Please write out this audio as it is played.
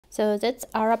So that's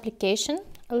our application.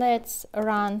 Let's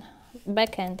run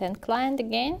backend and client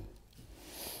again.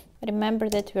 Remember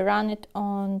that we run it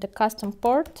on the custom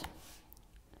port,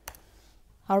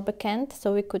 our backend,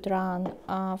 so we could run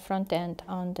front end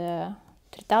on the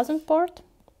 3000 port.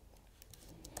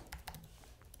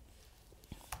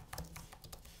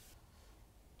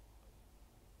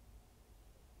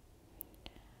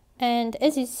 And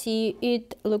as you see,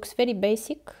 it looks very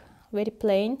basic, very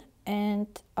plain. And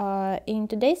in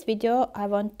today's video, I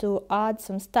want to add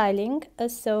some styling.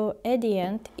 So at the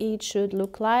end, it should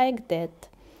look like that.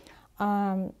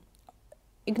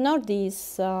 Ignore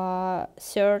these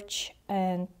search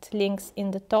and links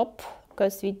in the top,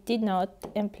 because we did not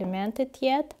implement it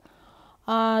yet.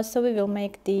 So we will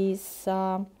make this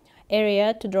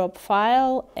area to drop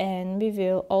file, and we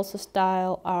will also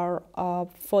style our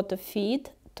photo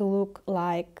feed to look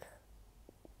like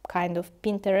kind of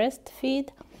Pinterest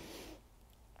feed.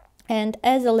 And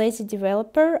as a lazy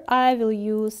developer, I will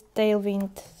use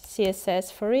Tailwind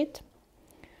CSS for it.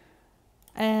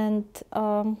 And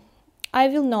I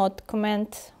will not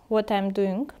comment what I'm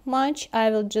doing much. I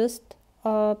will just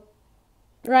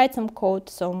write some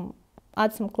code,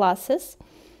 add some classes,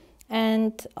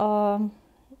 and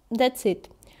that's it.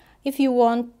 If you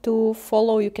want to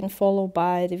follow, you can follow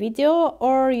by the video,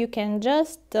 or you can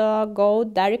just go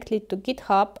directly to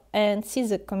GitHub and see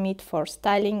the commit for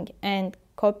styling and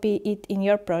copy it in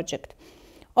your project.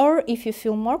 Or if you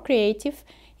feel more creative,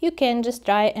 you can just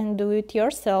try and do it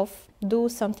yourself, do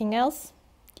something else.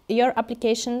 Your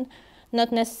application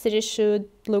not necessarily should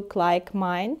look like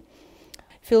mine.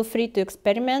 Feel free to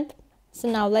experiment. So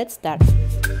now let's start.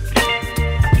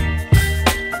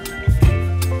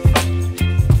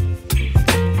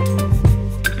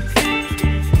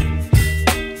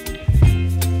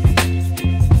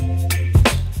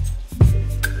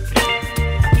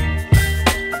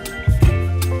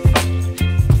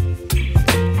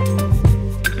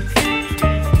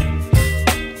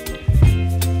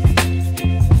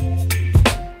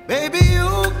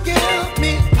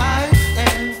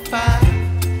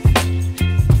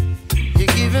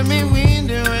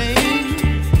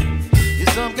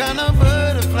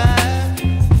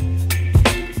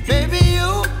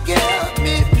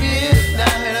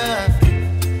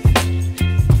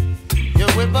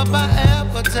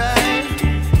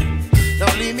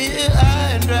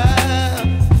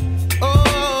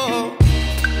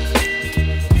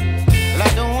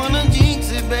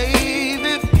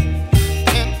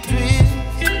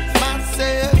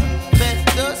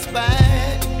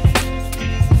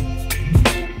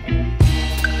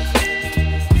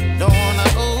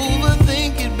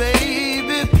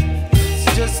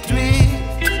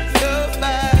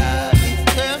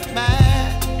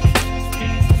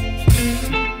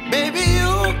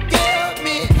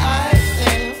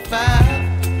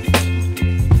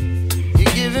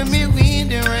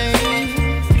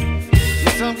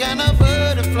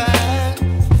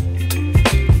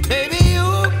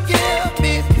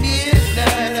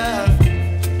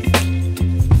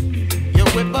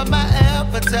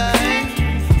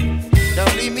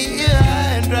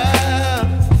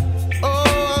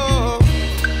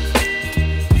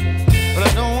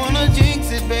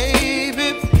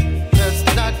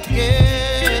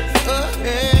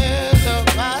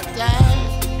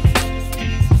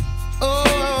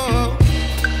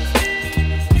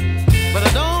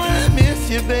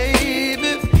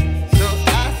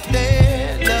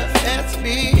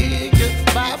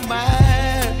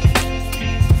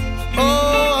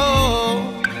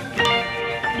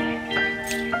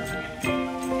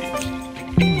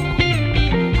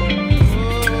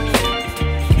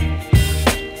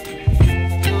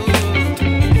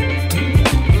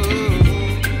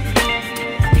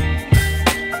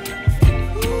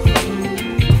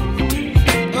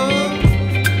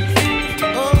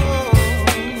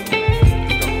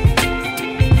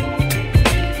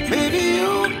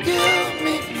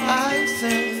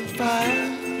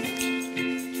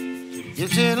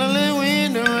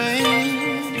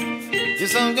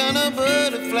 some kind of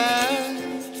butterfly.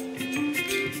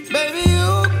 Baby,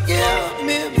 you give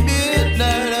me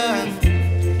midnight.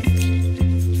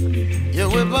 You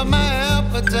whip up my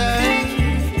appetite.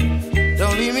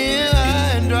 Don't leave me here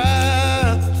high and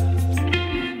dry.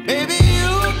 Baby,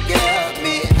 you give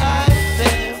me ice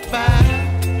and fire.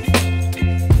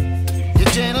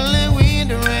 You're channeling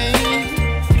wind and rain.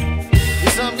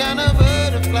 You're some kind of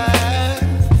butterfly.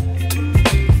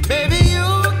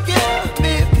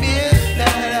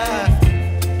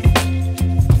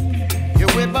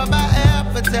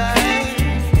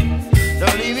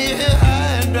 Don't leave me here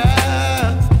high and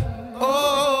dry.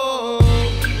 Oh,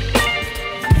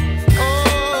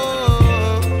 oh,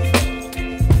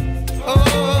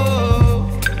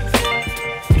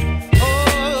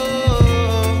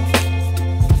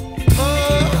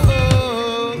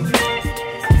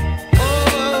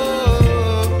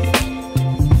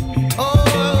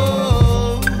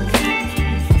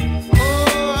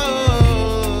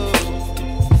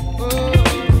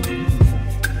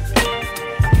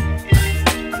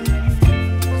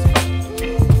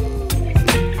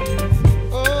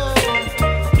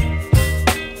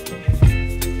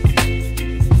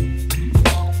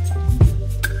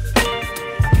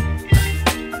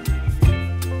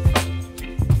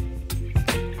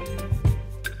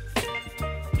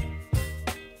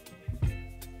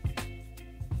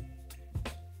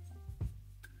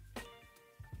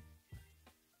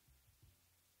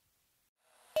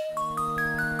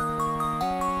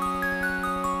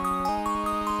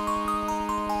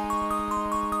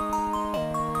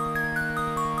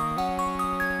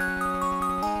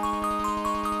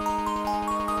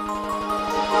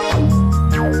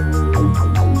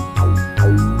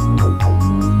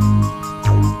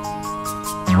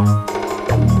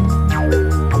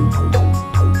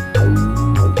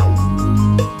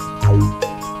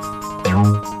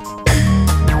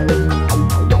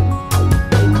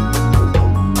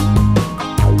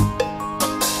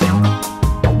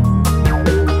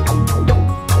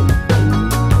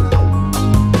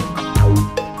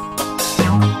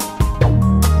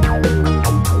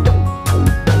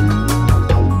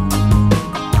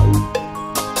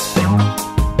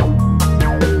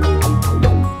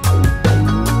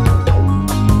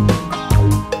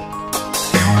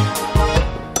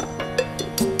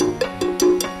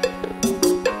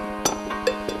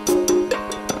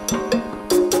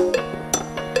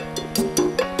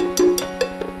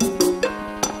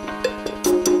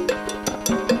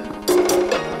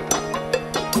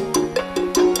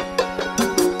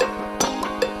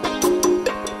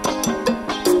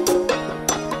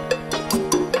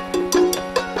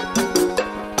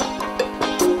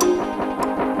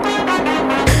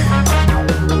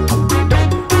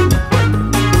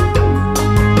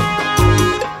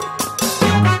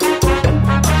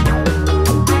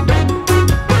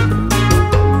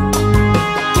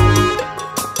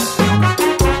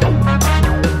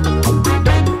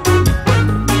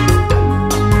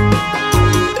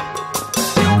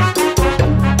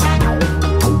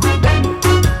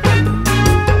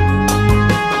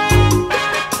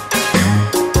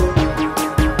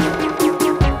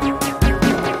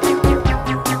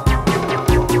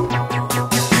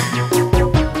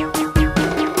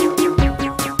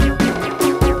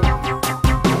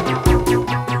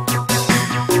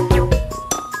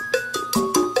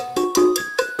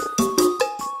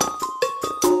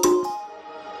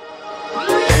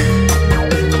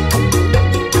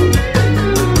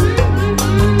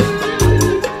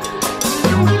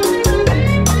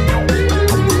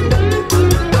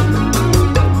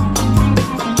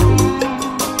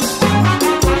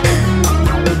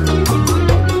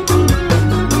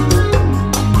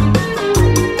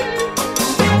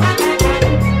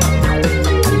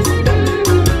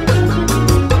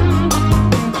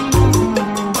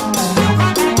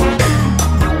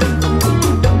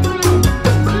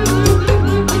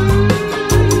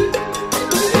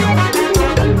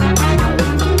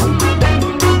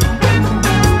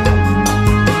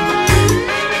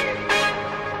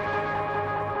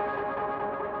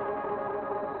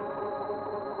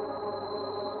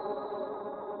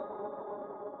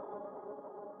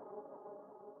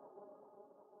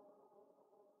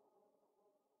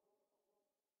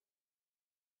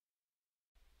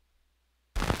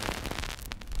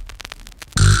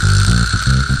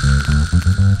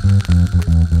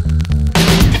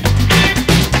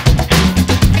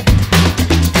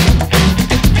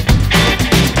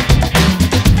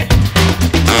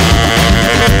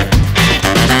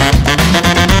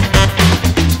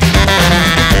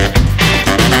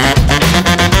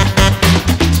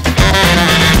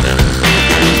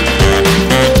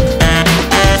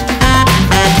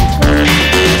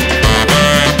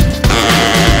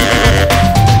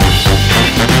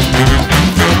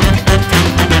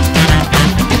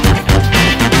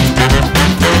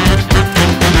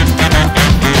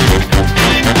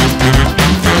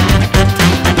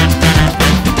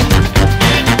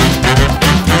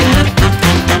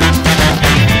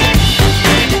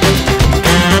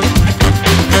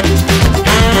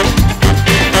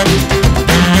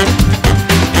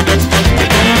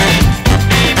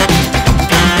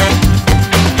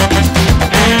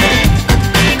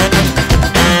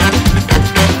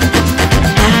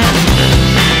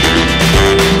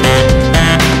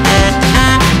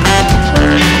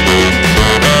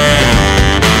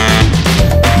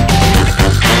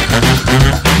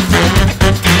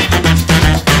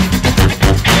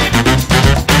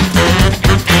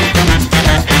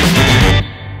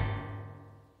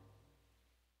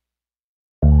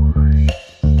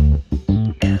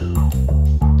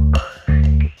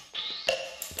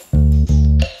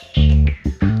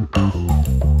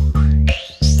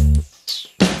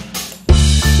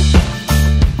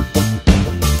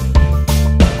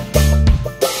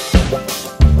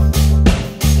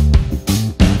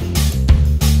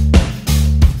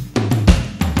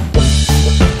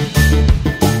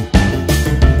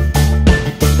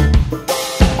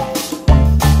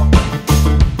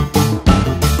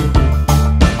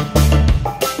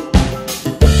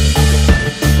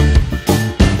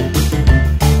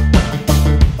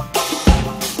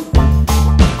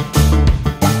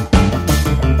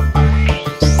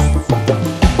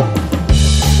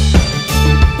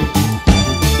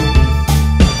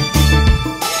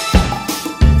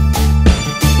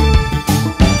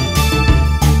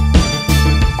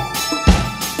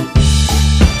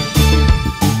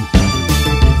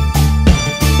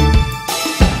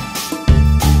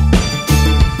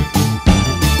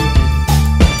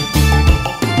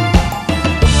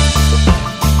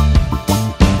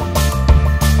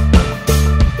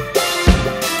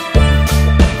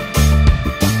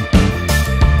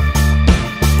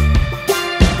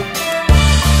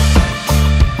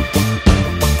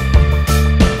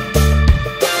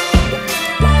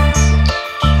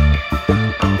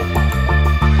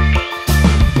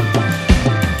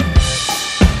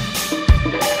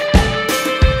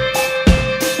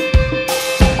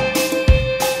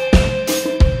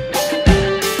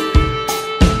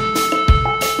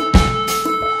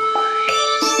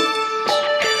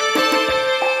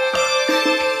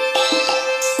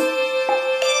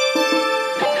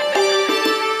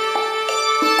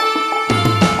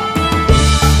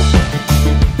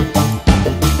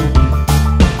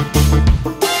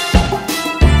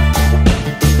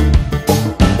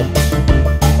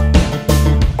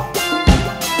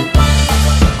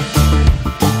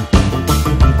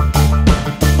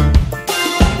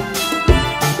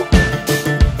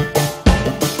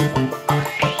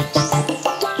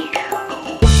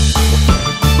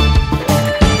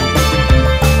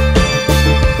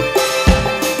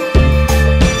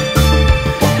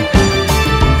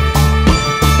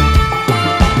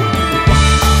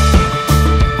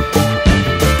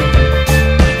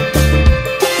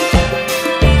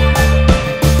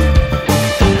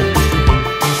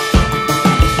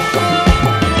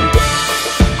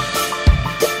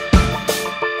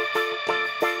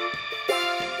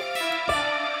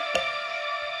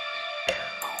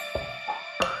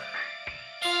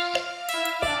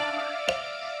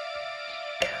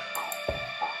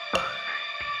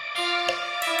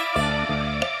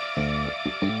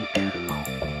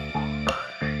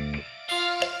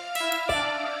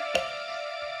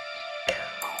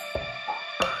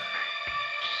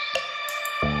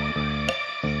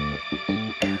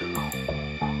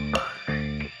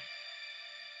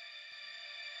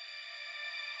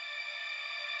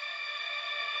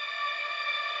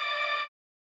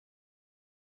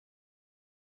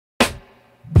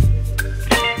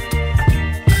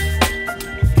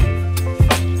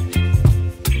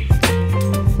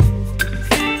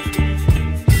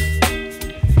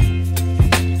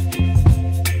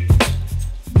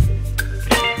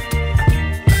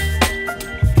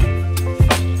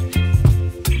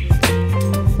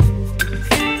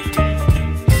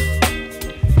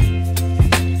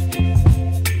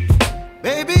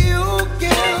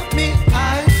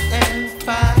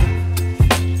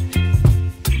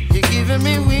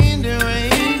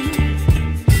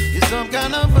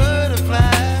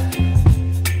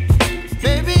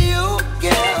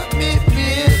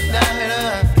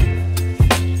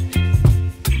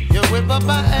 up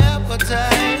my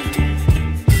appetite.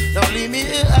 Don't leave me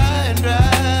here high and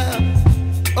dry.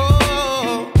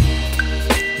 Oh,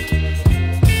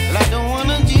 well, I don't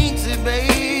wanna jinx it,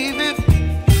 baby,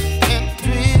 and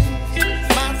twist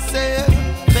myself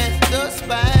at the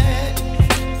spine.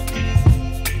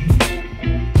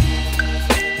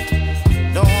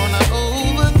 Don't wanna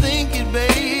overthink it,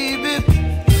 baby.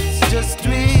 It's just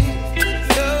twist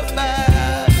your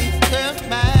body and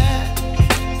mine.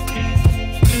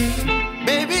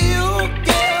 Baby, you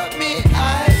give me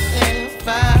ice and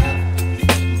fire.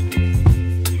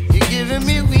 You're giving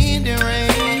me wind and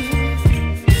rain.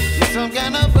 You're some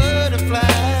kind of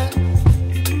butterfly.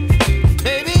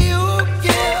 Baby, you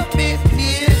give me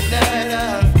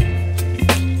midnight.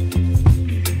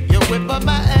 You whip up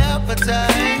my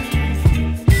appetite.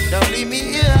 Don't leave me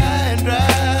here high and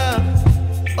dry.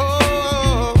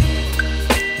 Oh,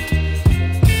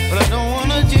 but I don't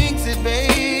wanna jinx it,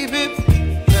 baby.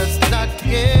 Let's not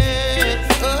get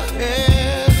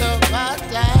ahead of my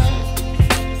time.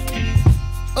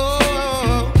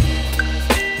 Oh,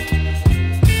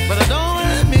 but I don't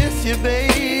wanna miss you,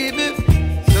 baby.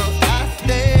 So I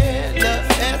stand up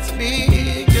and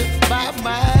speak just my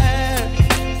mind.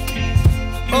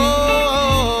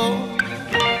 Oh.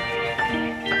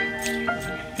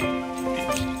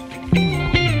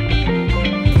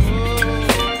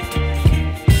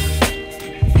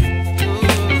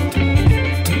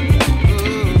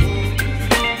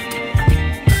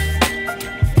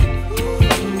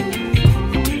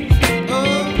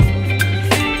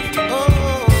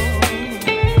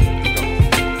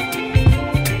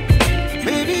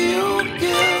 Baby, you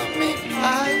give me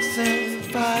ice and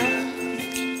fire.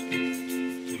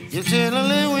 You're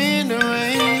chilling wind and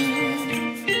rain.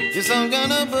 You're some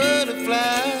kind of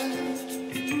butterfly.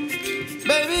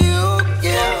 Baby, you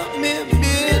give me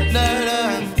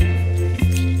midnight.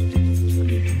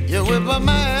 You whip up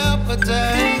my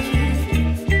appetite.